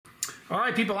All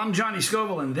right, people, I'm Johnny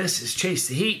Scoville, and this is Chase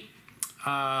the Heat.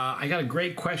 I got a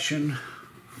great question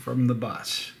from the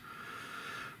bus.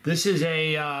 This is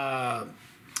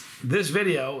this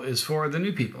video is for the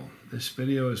new people. This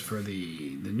video is for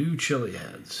the new chili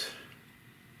heads.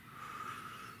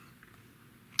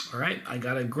 All right, I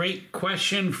got a great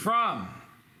question from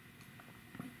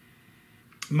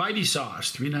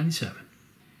M1ghtysauc397.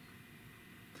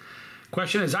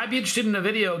 Question is, I'd be interested in a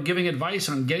video giving advice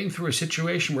on getting through a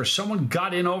situation where someone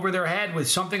got in over their head with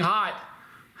something hot,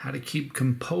 how to keep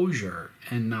composure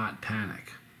and not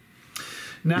panic.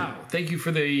 Now, thank you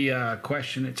for the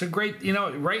question. It's a great,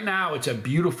 right now it's a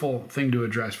beautiful thing to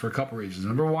address for a couple reasons.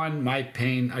 Number one, my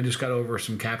pain, I just got over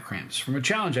some calf cramps from a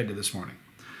challenge I did this morning.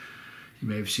 You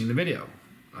may have seen the video.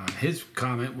 His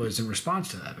comment was in response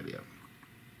to that video.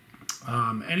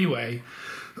 Anyway,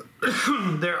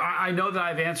 I know that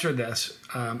I've answered this,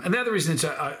 and the other reason it's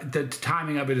the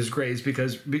timing of it is great is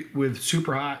because with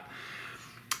Super Hot,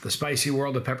 the spicy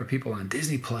world of pepper people on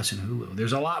Disney Plus and Hulu,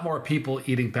 there's a lot more people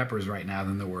eating peppers right now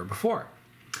than there were before,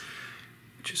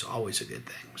 which is always a good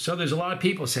thing. So there's a lot of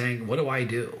people saying, what do I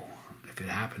do if it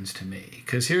happens to me?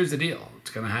 Because here's the deal,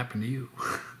 it's going to happen to you.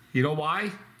 You know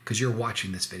why? Because you're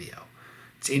watching this video.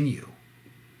 It's in you.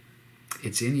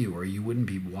 It's in you, or you wouldn't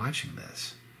be watching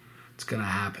this. It's going to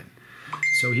happen.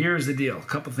 So here's the deal. A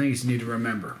couple things you need to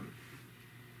remember.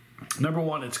 Number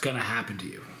one, it's going to happen to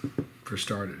you, for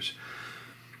starters.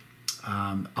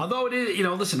 Although it is,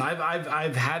 listen,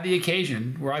 I've had the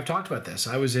occasion where I've talked about this.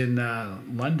 I was in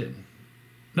London.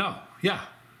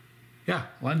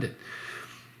 London,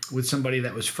 with somebody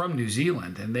that was from New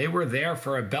Zealand, and they were there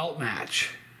for a belt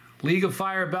match, League of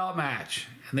Fire belt match.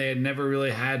 And they had never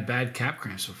really had bad calf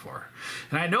cramps before.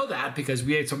 And I know that because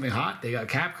we ate something hot, they got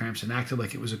calf cramps and acted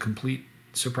like it was a complete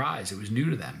surprise. It was new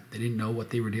to them. They didn't know what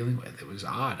they were dealing with. It was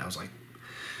odd. I was like,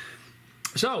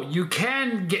 so you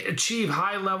can achieve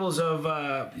high levels of,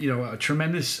 a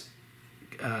tremendous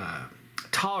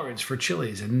tolerance for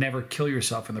chilies and never kill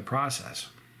yourself in the process.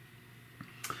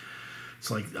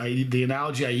 It's like the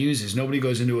analogy I use is nobody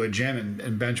goes into a gym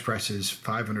and bench presses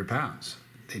 500 pounds.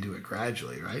 They do it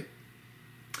gradually, right?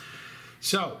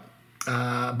 So,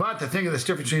 but the thing that's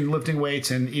different between lifting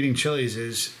weights and eating chilies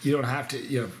is you don't have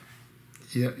to,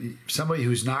 somebody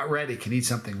who's not ready can eat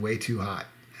something way too hot.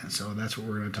 And so that's what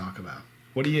we're going to talk about.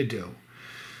 What do you do?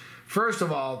 First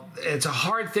of all, it's a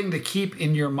hard thing to keep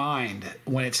in your mind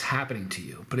when it's happening to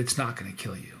you, but it's not going to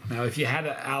kill you. Now, if you had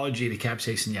an allergy to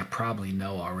capsaicin, you probably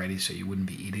know already, so you wouldn't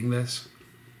be eating this.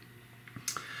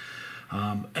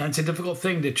 And it's a difficult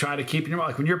thing to try to keep in your mind.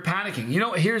 Like when you're panicking,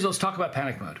 let's talk about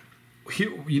panic mode.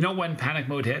 Here, when panic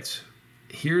mode hits?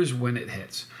 Here's when it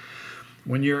hits.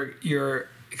 When you're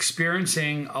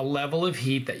experiencing a level of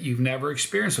heat that you've never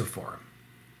experienced before,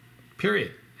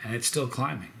 period. And it's still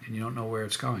climbing, and you don't know where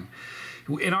it's going.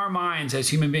 In our minds, as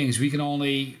human beings, we can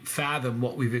only fathom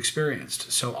what we've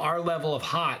experienced. So our level of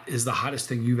hot is the hottest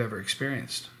thing you've ever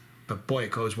experienced. But boy,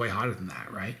 it goes way hotter than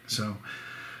that, right? So,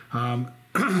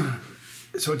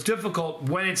 so it's difficult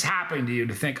when it's happening to you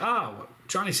to think, oh,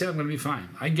 Johnny said I'm going to be fine.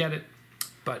 I get it.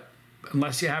 But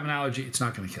unless you have an allergy, it's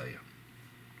not going to kill you.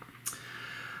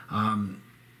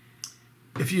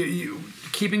 If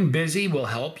keeping busy will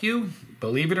help you,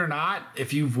 believe it or not.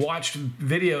 If you've watched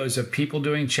videos of people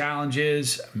doing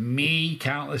challenges, me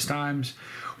countless times,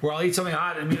 where I'll eat something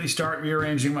hot and immediately start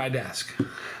rearranging my desk.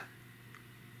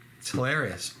 It's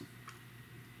hilarious.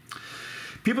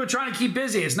 People are trying to keep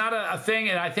busy. It's not a thing,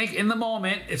 and I think in the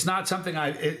moment, it's not something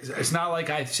it's not like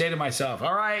I say to myself,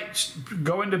 all right,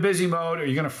 go into busy mode, or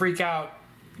you're going to freak out.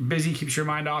 Busy keeps your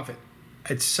mind off it.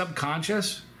 It's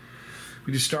subconscious.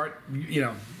 We just start,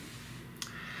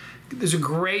 There's a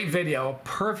great video. A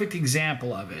perfect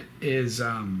example of it is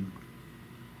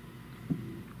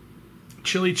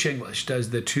Chili Chinglish does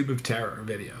the Tube of Terror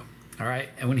video. All right,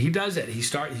 and when he does it, he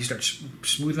starts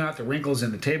smoothing out the wrinkles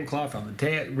in the tablecloth on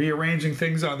the rearranging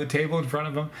things on the table in front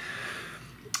of him.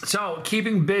 So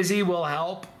keeping busy will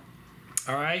help.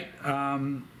 All right.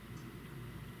 A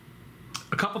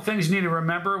couple things you need to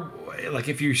remember, like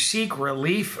if you seek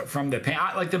relief from the pain,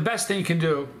 like the best thing you can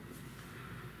do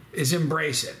is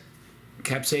embrace it.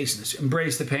 CAPSAICINIST,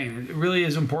 embrace the pain. It really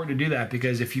is important to do that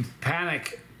because if you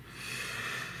panic.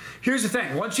 Here's the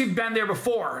thing. Once you've been there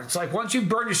before, it's like once you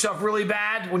burn yourself really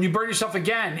bad, when you burn yourself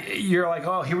again, you're like,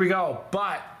 oh, here we go.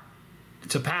 But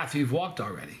it's a path you've walked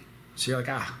already. So you're like,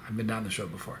 I've been down this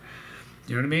road before.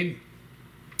 You know what I mean?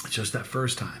 It's just that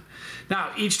first time. Now,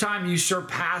 each time you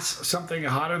surpass something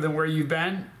hotter than where you've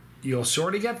been, you'll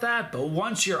sort of get that. But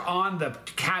once you're on the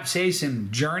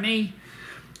capsaicin journey,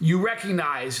 you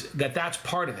recognize that that's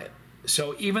part of it.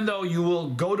 So even though you will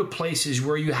go to places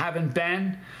where you haven't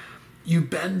been, you've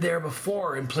been there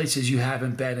before in places you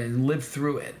haven't been and lived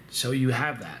through it. So you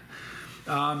have that.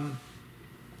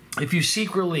 If you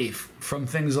seek relief from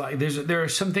things like, there are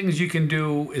some things you can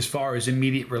do as far as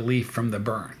immediate relief from the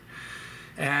burn.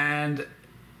 And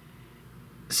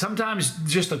sometimes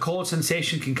just a cold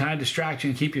sensation can kind of distract you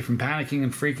and keep you from panicking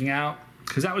and freaking out.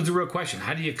 Because that was the real question.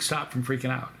 How do you stop from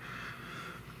freaking out?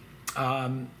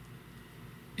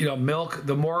 You know, milk,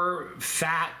 the more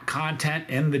fat content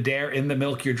in the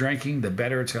milk you're drinking, the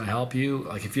better it's going to help you.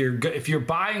 Like if you're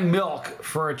buying milk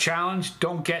for a challenge,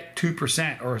 don't get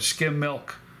 2% or skim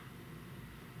milk.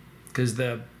 Because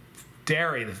the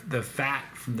dairy, the fat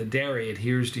from the dairy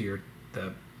adheres to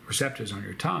the receptors on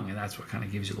your tongue, and that's what kind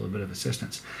of gives you a little bit of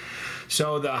assistance.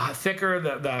 So the thicker,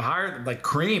 the higher, like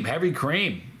cream, heavy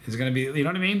cream is going to be, you know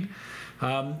what I mean?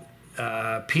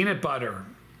 Peanut butter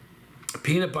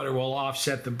will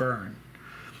offset the burn.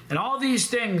 And all these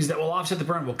things that will offset the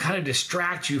burn will kind of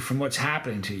distract you from what's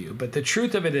happening to you. But the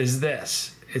truth of it is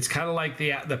this. It's kind of like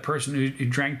the person who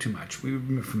drank too much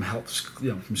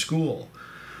from school.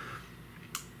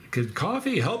 Could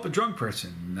coffee help a drunk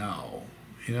person? No.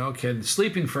 You know, can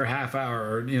sleeping for a half hour,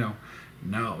 or,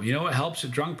 no. You know what helps a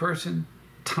drunk person?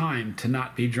 Time to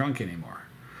not be drunk anymore.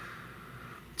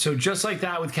 So just like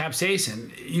that with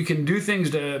capsaicin, you can do things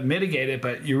to mitigate it,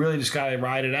 but you really just got to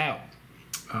ride it out.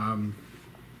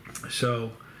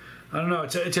 So I don't know.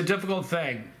 It's a difficult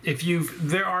thing.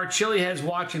 There are chili heads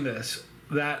watching this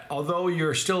that, although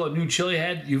you're still a new chili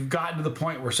head, you've gotten to the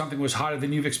point where something was hotter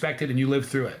than you've expected and you lived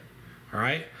through it. All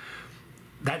right.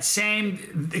 That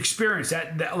same experience,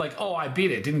 that like, oh, I beat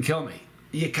it, it didn't kill me.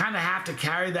 You kind of have to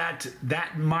carry that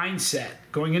mindset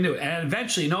going into it. And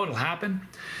eventually, you know what'll happen?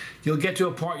 You'll get to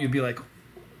a point you'll be like,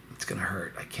 it's going to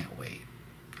hurt. I can't wait.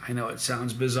 I know it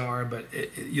sounds bizarre, but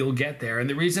you'll get there. And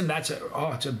the reason it's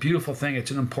a beautiful thing.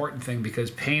 It's an important thing because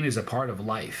pain is a part of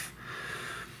life.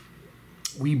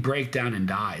 We break down and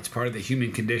die. It's part of the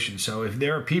human condition. So if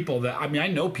there are people I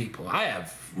know people. I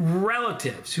have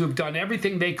relatives who have done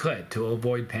everything they could to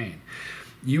avoid pain.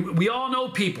 We all know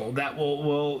people that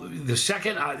will the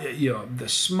second, the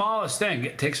smallest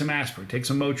thing, take some aspirin, take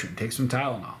some Motrin, take some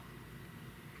Tylenol.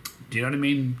 Do you know what I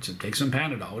mean? So take some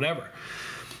Panadol, whatever.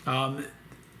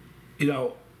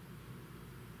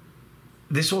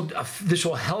 This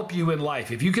will help you in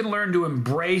life. If you can learn to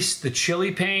embrace the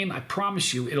chili pain, I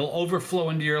promise you, it'll overflow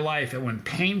into your life. And when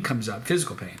pain comes up,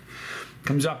 physical pain,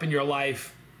 comes up in your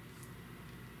life,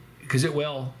 because it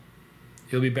will,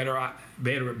 you'll be better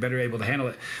able to handle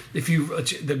it.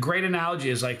 The great analogy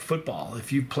is like football.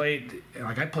 If you played,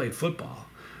 like I played football,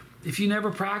 if you never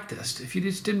practiced, if you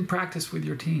just didn't practice with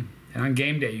your team, and on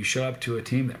game day you show up to a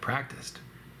team that practiced,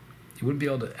 you wouldn't be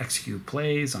able to execute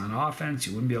plays on offense.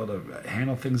 You wouldn't be able to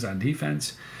handle things on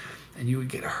defense, and you would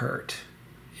get hurt.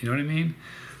 You know what I mean?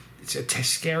 It's a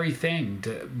scary thing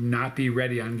to not be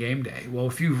ready on game day. Well,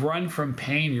 if you've run from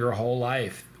pain your whole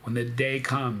life, when the day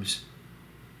comes,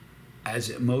 as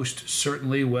it most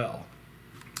certainly will,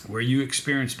 where you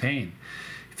experience pain,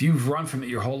 if you've run from it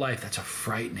your whole life, that's a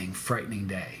frightening, frightening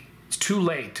day. It's too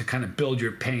late to kind of build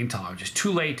your pain tolerance. It's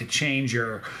too late to change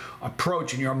your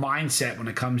approach and your mindset when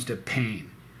it comes to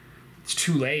pain. It's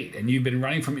too late, and you've been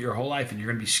running from it your whole life, and you're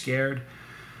going to be scared.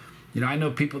 I know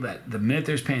people that the minute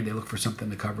there's pain, they look for something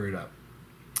to cover it up.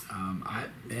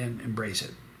 And embrace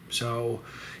it. So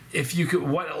if you could,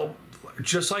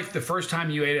 just like the first time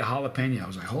you ate a jalapeno, I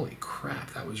was like, holy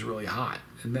crap, that was really hot.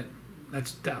 And then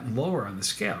that's down lower on the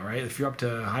scale, right? If you're up to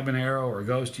habanero or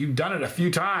ghost, you've done it a few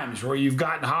times where you've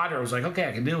gotten hotter. It was like, okay,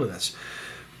 I can deal with this.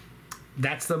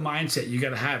 That's the mindset you got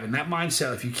to have. And that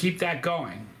mindset, if you keep that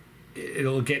going,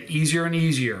 it'll get easier and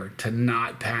easier to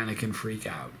not panic and freak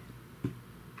out.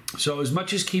 So as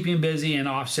much as keeping busy and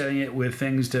offsetting it with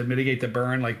things to mitigate the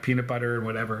burn, like peanut butter and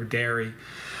whatever, dairy,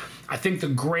 I think the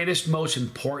greatest, most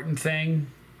important thing,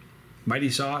 Mighty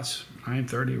Sauce,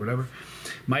 930 or whatever,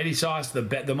 Mighty Sauce,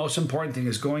 the most important thing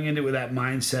is going into it with that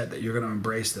mindset that you're going to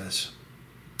embrace this.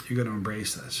 You're going to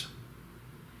embrace this.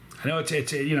 I know it's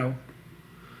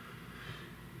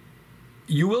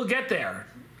you will get there.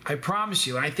 I promise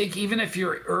you. And I think even if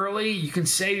you're early, you can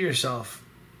say to yourself,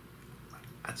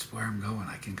 that's where I'm going.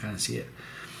 I can kind of see it.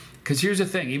 Because here's the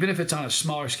thing. Even if it's on a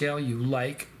smaller scale, you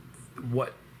like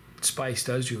what spice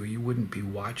does to you, or you wouldn't be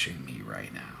watching me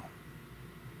right now.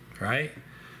 Right?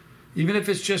 Even if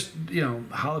it's just,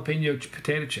 jalapeno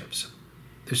potato chips.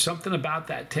 There's something about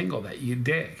that tingle that you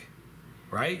dig.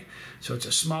 Right? So it's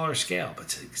a smaller scale, but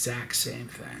it's the exact same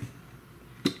thing.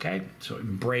 Okay? So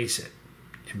embrace it.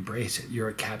 Embrace it. You're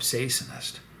a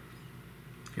capsaicinist.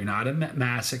 You're not a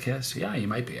masochist. Yeah, you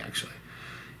might be, actually.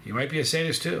 You might be a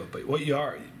sadist too, but what you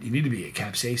are, you need to be a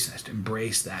capsaicinist.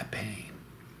 Embrace that pain.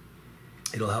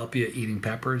 It'll help you eating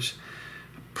peppers.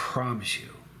 I promise you.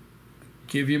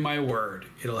 Give you my word.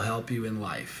 It'll help you in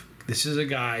life. This is a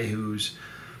guy who's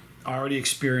already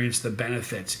experienced the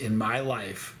benefits in my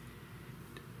life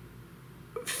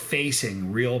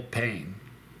facing real pain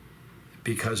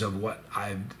because of what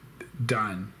I've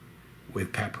done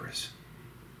with peppers.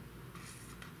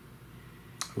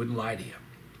 I wouldn't lie to you.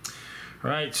 All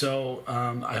right, so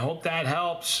I hope that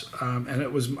helps. And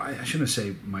it was, I shouldn't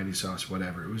say Mighty Sauce,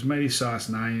 whatever. It was Mighty Sauce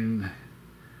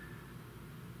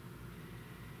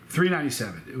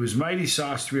 397. It was Mighty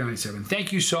Sauce 397.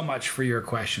 Thank you so much for your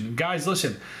question. Guys,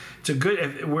 listen, it's a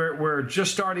good, we're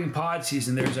just starting pod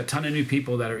season. There's a ton of new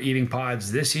people that are eating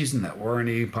pods this season that weren't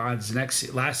eating pods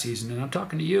last season, and I'm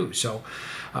talking to you. So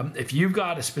if you've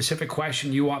got a specific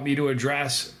question you want me to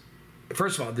address,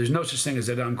 first of all, there's no such thing as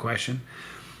a dumb question.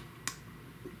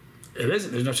 It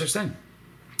isn't. There's no such thing.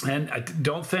 And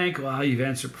don't think, well, you've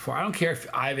answered before. I don't care if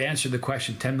I've answered the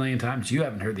question 10 million times. You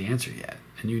haven't heard the answer yet,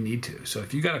 and you need to. So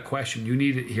if you got a question you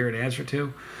need to hear an answer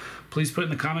to, please put it in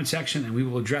the comment section, and we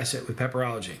will address it with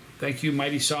Pepperology. Thank you,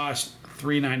 Mighty Sauce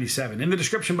 397. In the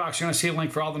description box, you're going to see a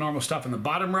link for all the normal stuff. In the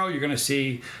bottom row, you're going to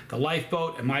see the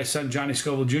lifeboat and my son, Johnny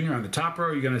Scoville Jr. On the top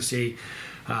row, you're going to see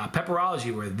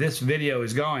Pepperology, where this video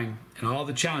is going, and all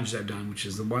the challenges I've done, which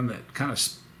is the one that kind of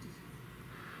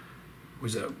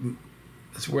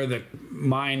it's where the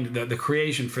mind, the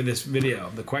creation for this video,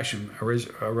 the question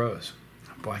arose.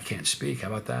 Boy, I can't speak. How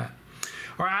about that?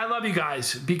 All right, I love you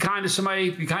guys. Be kind to somebody.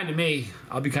 Be kind to me.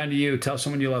 I'll be kind to you. Tell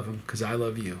someone you love them because I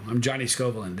love you. I'm Johnny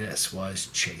Scoville, and this was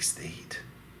Chase the Heat.